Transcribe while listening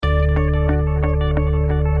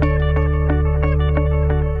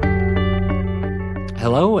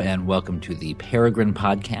Hello, and welcome to the Peregrine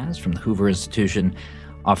podcast from the Hoover Institution,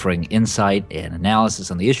 offering insight and analysis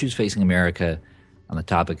on the issues facing America on the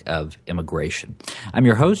topic of immigration. I'm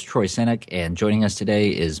your host, Troy Senek, and joining us today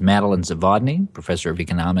is Madeline Zavodny, professor of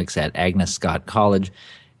economics at Agnes Scott College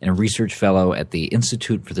and a research fellow at the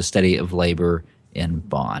Institute for the Study of Labor in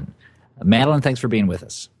Bonn. Madeline, thanks for being with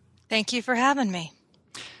us. Thank you for having me.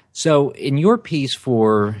 So in your piece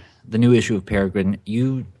for the new issue of Peregrine,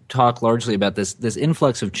 you talk largely about this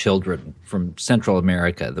influx of children from Central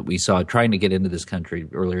America that we saw trying to get into this country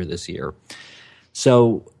earlier this year.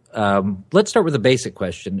 So let's start with a basic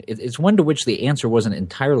question. It's one to which the answer wasn't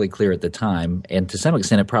entirely clear at the time, and to some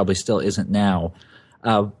extent it probably still isn't now.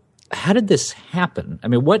 How did this happen? I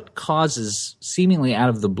mean, what causes, seemingly out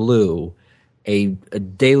of the blue, a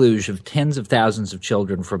deluge of tens of thousands of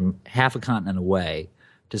children from half a continent away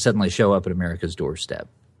to suddenly show up at America's doorstep?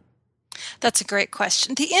 That's a great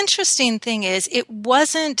question. The interesting thing is it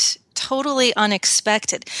wasn't totally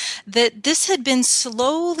unexpected that this had been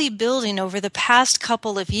slowly building over the past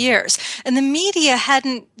couple of years, and the media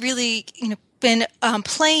hadn't really, been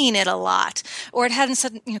playing it a lot, or it hadn't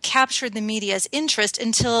captured the media's interest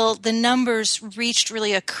until the numbers reached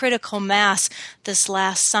really a critical mass this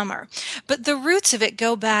last summer. But the roots of it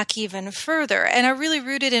go back even further and are really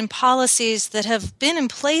rooted in policies that have been in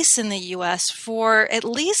place in the U.S. for at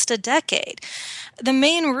least a decade. The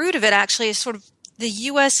main root of it actually is sort of the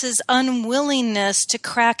U.S.'s unwillingness to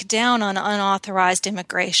crack down on unauthorized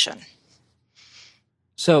immigration.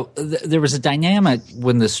 So there was a dynamic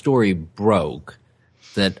when the story broke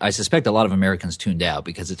that I suspect a lot of Americans tuned out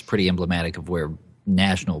because it's pretty emblematic of where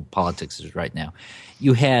national politics is right now.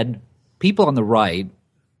 You had people on the right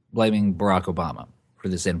blaming Barack Obama for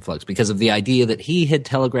this influx because of the idea that he had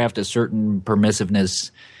telegraphed a certain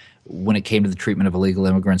permissiveness when it came to the treatment of illegal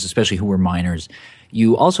immigrants, especially who were minors.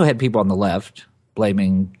 You also had people on the left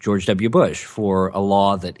blaming George W. Bush for a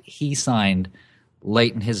law that he signed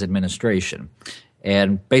late in his administration.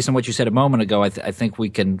 And based on what you said a moment ago, I think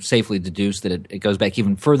we can safely deduce that it goes back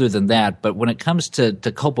even further than that. But when it comes to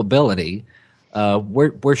culpability,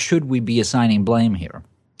 where should we be assigning blame here?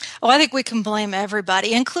 Oh, I think we can blame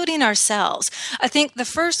everybody, including ourselves. I think the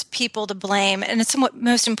first people to blame, and it's somewhat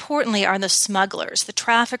most importantly, are the smugglers, the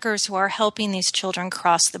traffickers who are helping these children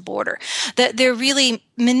cross the border. That they're really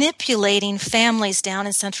manipulating families down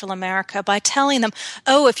in Central America by telling them,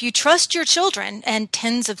 oh, if you trust your children and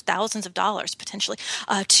tens of thousands of dollars potentially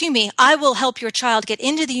to me, I will help your child get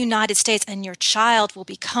into the United States and your child will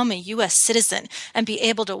become a U.S. citizen and be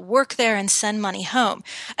able to work there and send money home.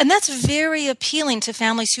 And that's very appealing to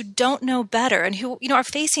families who don't know better and who, are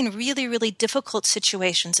facing really, really difficult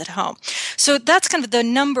situations at home. So that's kind of the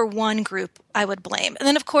number one group I would blame. And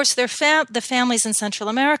then, of course, the families in Central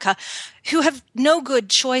America who have no good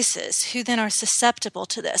choices, who then are susceptible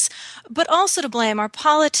to this. But also to blame are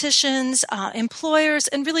politicians, employers,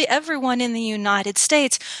 and really everyone in the United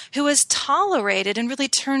States who has tolerated and really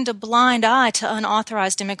turned a blind eye to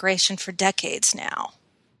unauthorized immigration for decades now.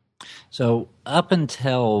 So up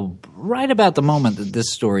until right about the moment that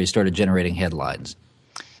this story started generating headlines,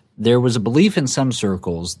 there was a belief in some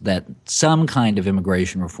circles that some kind of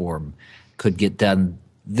immigration reform could get done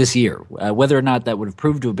this year. Whether or not that would have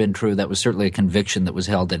proved to have been true, that was certainly a conviction that was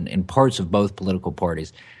held in parts of both political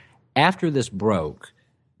parties. After this broke,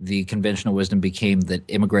 the conventional wisdom became that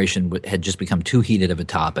immigration had just become too heated of a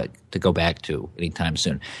topic to go back to anytime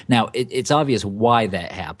soon. Now, it's obvious why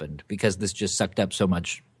that happened, because this just sucked up so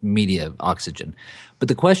much media oxygen. But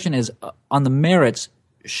the question is, on the merits,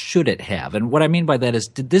 should it have? And what I mean by that is,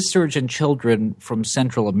 did this surge in children from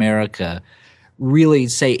Central America really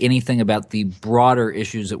say anything about the broader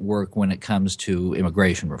issues at work when it comes to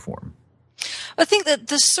immigration reform? I think that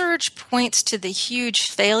the surge points to the huge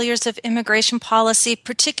failures of immigration policy,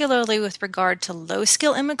 particularly with regard to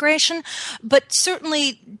low-skill immigration, but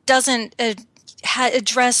certainly doesn't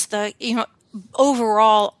address the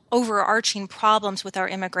overall overarching problems with our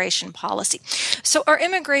immigration policy. So our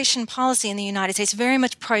immigration policy in the United States very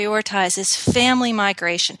much prioritizes family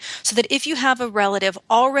migration, so that if you have a relative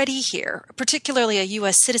already here, particularly a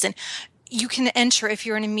U.S. citizen, you can enter if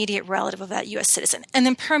you're an immediate relative of that U.S. citizen. And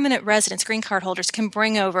then permanent residents, green card holders, can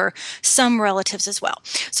bring over some relatives as well.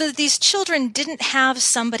 So that these children didn't have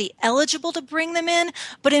somebody eligible to bring them in,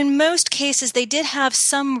 but in most cases they did have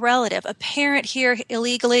some relative, a parent here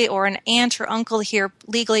illegally or an aunt or uncle here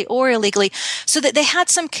legally or illegally, so that they had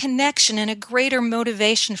some connection and a greater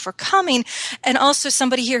motivation for coming, and also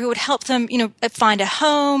somebody here who would help them, find a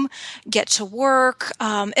home, get to work,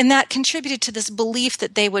 and that contributed to this belief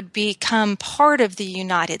that they would become part of the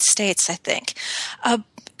United States, I think.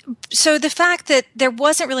 So the fact that there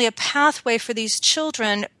wasn't really a pathway for these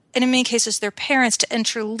children, and in many cases their parents, to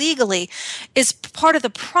enter legally is part of the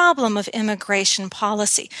problem of immigration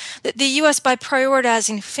policy. The U.S., by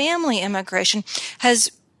prioritizing family immigration,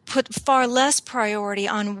 has put far less priority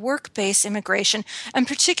on work-based immigration, and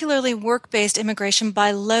particularly work-based immigration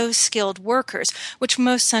by low-skilled workers, which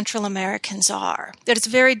most Central Americans are. That it's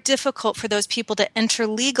very difficult for those people to enter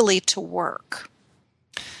legally to work.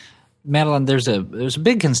 Madeline, there's a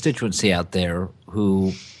big constituency out there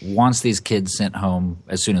who wants these kids sent home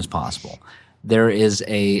as soon as possible. There is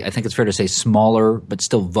I think it's fair to say, smaller but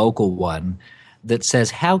still vocal one that says,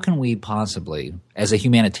 how can we possibly, as a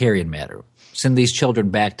humanitarian matter, send these children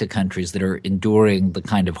back to countries that are enduring the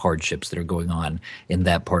kind of hardships that are going on in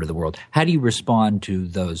that part of the world? How do you respond to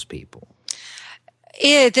those people?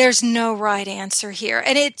 There's no right answer here.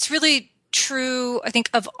 And it's really true, I think,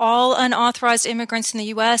 of all unauthorized immigrants in the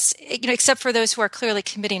U.S., except for those who are clearly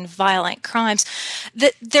committing violent crimes,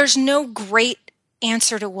 that there's no great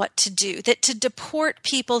answer to what to do, that to deport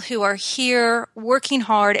people who are here working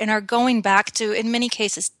hard and are going back to, in many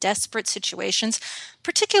cases, desperate situations,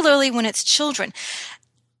 particularly when it's children.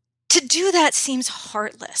 To do that seems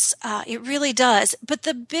heartless. It really does. But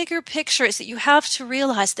the bigger picture is that you have to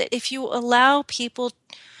realize that if you allow people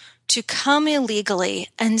to come illegally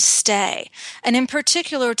and stay, and in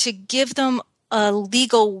particular to give them a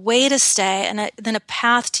legal way to stay and then a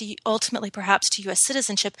path to ultimately perhaps to U.S.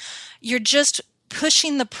 citizenship, you're just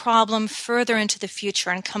pushing the problem further into the future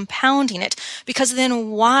and compounding it, because then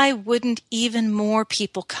why wouldn't even more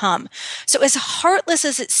people come? So as heartless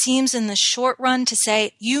as it seems in the short run to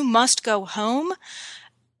say, you must go home,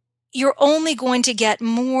 you're only going to get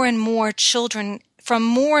more and more children from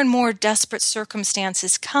more and more desperate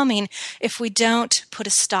circumstances coming if we don't put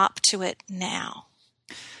a stop to it now.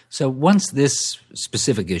 So once this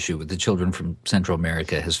specific issue with the children from Central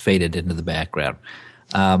America has faded into the background,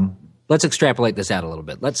 let's extrapolate this out a little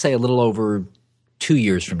bit. Let's say a little over 2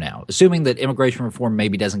 years from now, assuming that immigration reform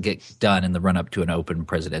maybe doesn't get done in the run-up to an open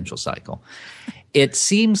presidential cycle. It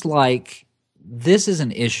seems like this is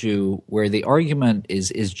an issue where the argument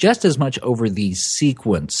is just as much over the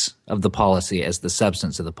sequence of the policy as the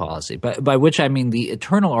substance of the policy, by which I mean the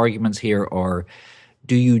eternal arguments here are,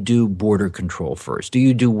 do you do border control first? Do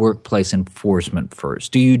you do workplace enforcement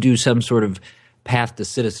first? Do you do some sort of path to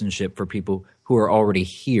citizenship for people who are already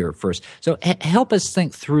here first? So help us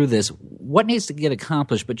think through this. What needs to get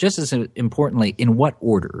accomplished, but just as importantly, in what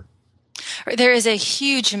order? There is a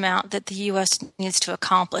huge amount that the U.S. needs to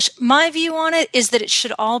accomplish. My view on it is that it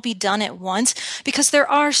should all be done at once because there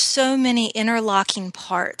are so many interlocking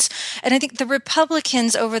parts. And I think the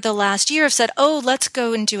Republicans over the last year have said, let's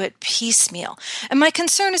go and do it piecemeal. And my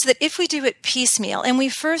concern is that if we do it piecemeal and we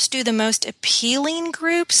first do the most appealing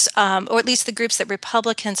groups, or at least the groups that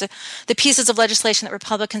the pieces of legislation that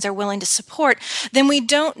Republicans are willing to support, then we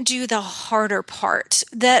don't do the harder parts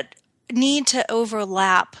that need to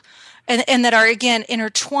overlap and that are, again,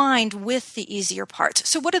 intertwined with the easier parts.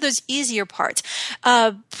 So what are those easier parts?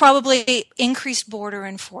 Probably increased border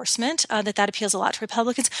enforcement, that appeals a lot to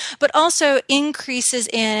Republicans, but also increases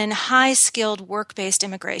in high-skilled work-based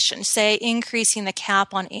immigration, say increasing the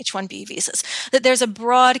cap on H-1B visas, that there's a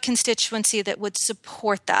broad constituency that would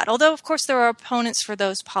support that, although, of course, there are opponents for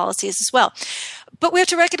those policies as well. But we have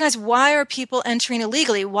to recognize, why are people entering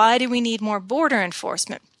illegally? Why do we need more border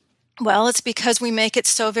enforcement? Well, it's because we make it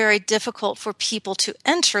so very difficult for people to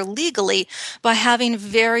enter legally by having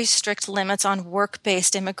very strict limits on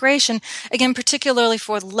work-based immigration, again, particularly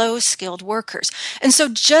for low-skilled workers. And so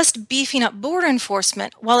just beefing up border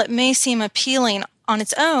enforcement, while it may seem appealing on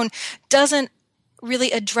its own, doesn't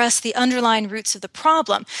really address the underlying roots of the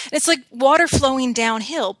problem. And it's like water flowing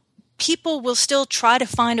downhill. People will still try to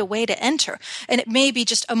find a way to enter, and it may be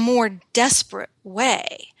just a more desperate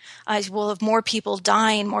way. We'll have more people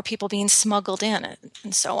dying, more people being smuggled in,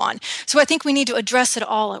 and so on. So I think we need to address it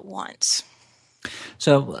all at once.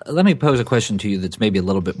 So let me pose a question to you that's maybe a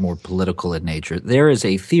little bit more political in nature. There is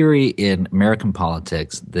a theory in American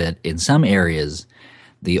politics that in some areas,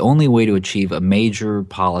 the only way to achieve a major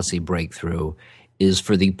policy breakthrough is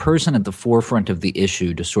for the person at the forefront of the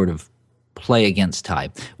issue to sort of play against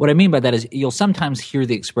type. What I mean by that is you'll sometimes hear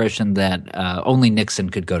the expression that only Nixon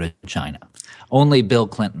could go to China. Only Bill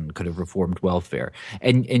Clinton could have reformed welfare.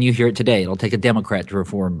 And you hear it today. It'll take a Democrat to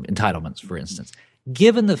reform entitlements, for instance.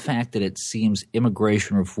 Given the fact that it seems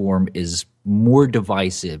immigration reform is more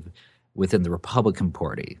divisive within the Republican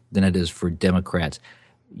Party than it is for Democrats,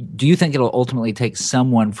 do you think it'll ultimately take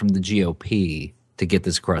someone from the GOP to get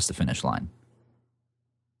this across the finish line?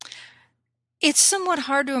 It's somewhat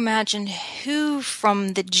hard to imagine who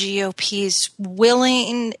from the GOP is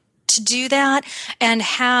willing to do that and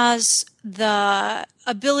has the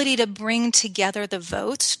ability to bring together the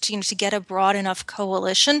votes to get a broad enough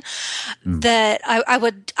coalition that I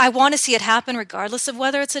want to see it happen regardless of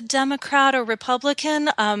whether it's a Democrat or Republican.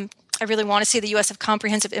 I really want to see the U.S. have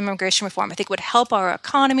comprehensive immigration reform. I think it would help our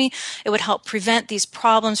economy. It would help prevent these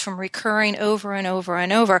problems from recurring over and over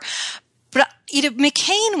and over. But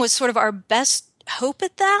McCain was sort of our best hope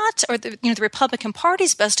at that, or the Republican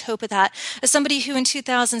Party's best hope at that, as somebody who in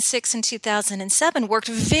 2006 and 2007 worked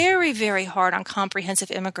very, very hard on comprehensive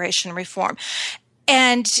immigration reform.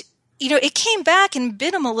 And, it came back and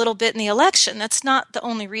bit him a little bit in the election. That's not the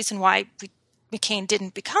only reason why McCain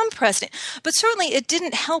didn't become president, but certainly it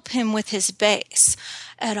didn't help him with his base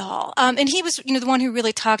at all. And he was, the one who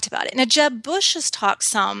really talked about it. Now, Jeb Bush has talked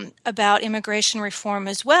some about immigration reform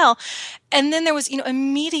as well. And then there was,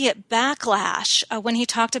 immediate backlash when he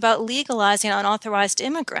talked about legalizing unauthorized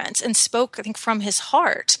immigrants and spoke, I think, from his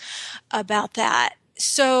heart about that.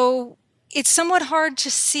 So it's somewhat hard to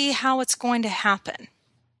see how it's going to happen.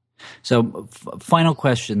 So final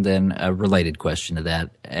question then, a related question to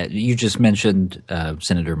that. You just mentioned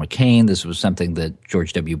Senator McCain. This was something that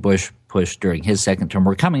George W. Bush pushed during his second term.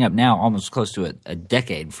 We're coming up now almost close to a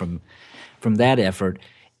decade from that effort.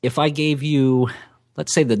 If I gave you,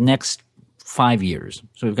 let's say, the next 5 years,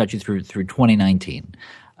 so we've got you through 2019,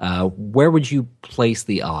 where would you place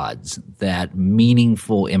the odds that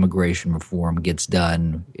meaningful immigration reform gets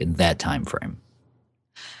done in that time frame?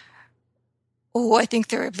 Oh, I think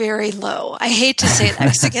they're very low. I hate to say that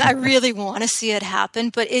because, again, I really want to see it happen,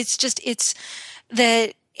 but it's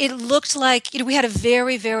that it looked like, we had a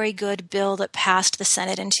very, very good bill that passed the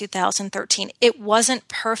Senate in 2013. It wasn't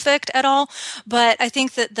perfect at all, but I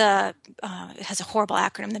think that it has a horrible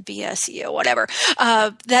acronym, the BSE or whatever,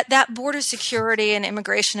 that border security and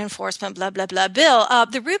immigration enforcement, blah, blah, blah bill,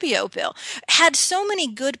 the Rubio bill, had so many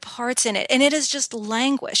good parts in it, and it has just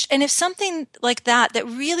languished. And if something like that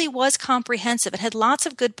really was comprehensive, it had lots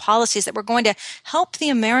of good policies that were going to help the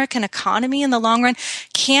American economy in the long run,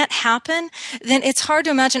 can't happen, then it's hard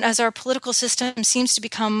to imagine, as our political system seems to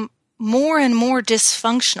become more and more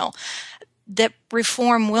dysfunctional, that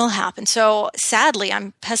reform will happen. So sadly,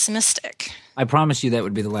 I'm pessimistic. I promised you that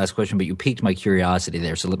would be the last question, but you piqued my curiosity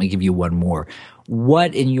there, so let me give you one more.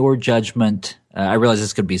 What, in your judgment, I realize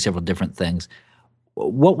this could be several different things,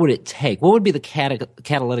 what would it take? What would be the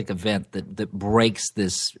catalytic event that breaks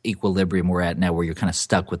this equilibrium we're at now where you're kind of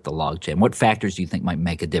stuck with the logjam? What factors do you think might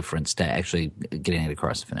make a difference to actually getting it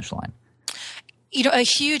across the finish line? A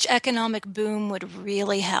huge economic boom would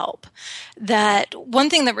really help. That one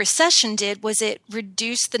thing that recession did was it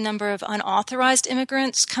reduced the number of unauthorized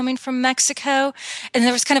immigrants coming from Mexico. And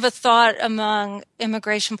there was kind of a thought among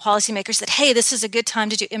immigration policymakers that, hey, this is a good time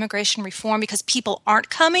to do immigration reform because people aren't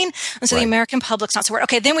coming. And so the American public's not so worried.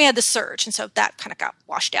 Okay, then we had the surge. And so that kind of got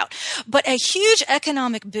washed out. But a huge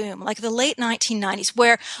economic boom, like the late 1990s,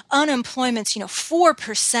 where unemployment's,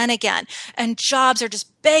 4% again, and jobs are just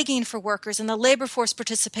begging for workers, and the labor force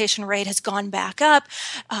participation rate has gone back up,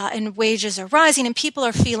 and wages are rising, and people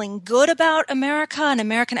are feeling good about America and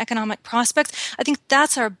American economic prospects. I think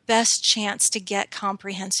that's our best chance to get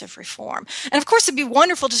comprehensive reform. And of course, it'd be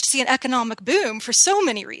wonderful just to see an economic boom for so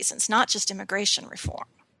many reasons, not just immigration reform.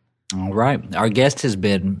 All right. Our guest has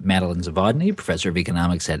been Madeline Zavodny, professor of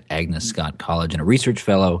economics at Agnes Scott College and a research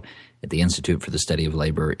fellow at the Institute for the Study of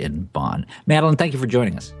Labor in Bonn. Madeline, thank you for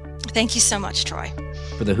joining us. Thank you so much, Troy.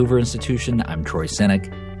 For the Hoover Institution, I'm Troy Senek.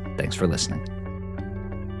 Thanks for listening.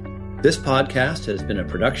 This podcast has been a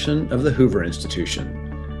production of the Hoover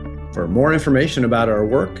Institution. For more information about our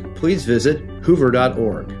work, please visit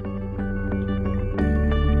hoover.org.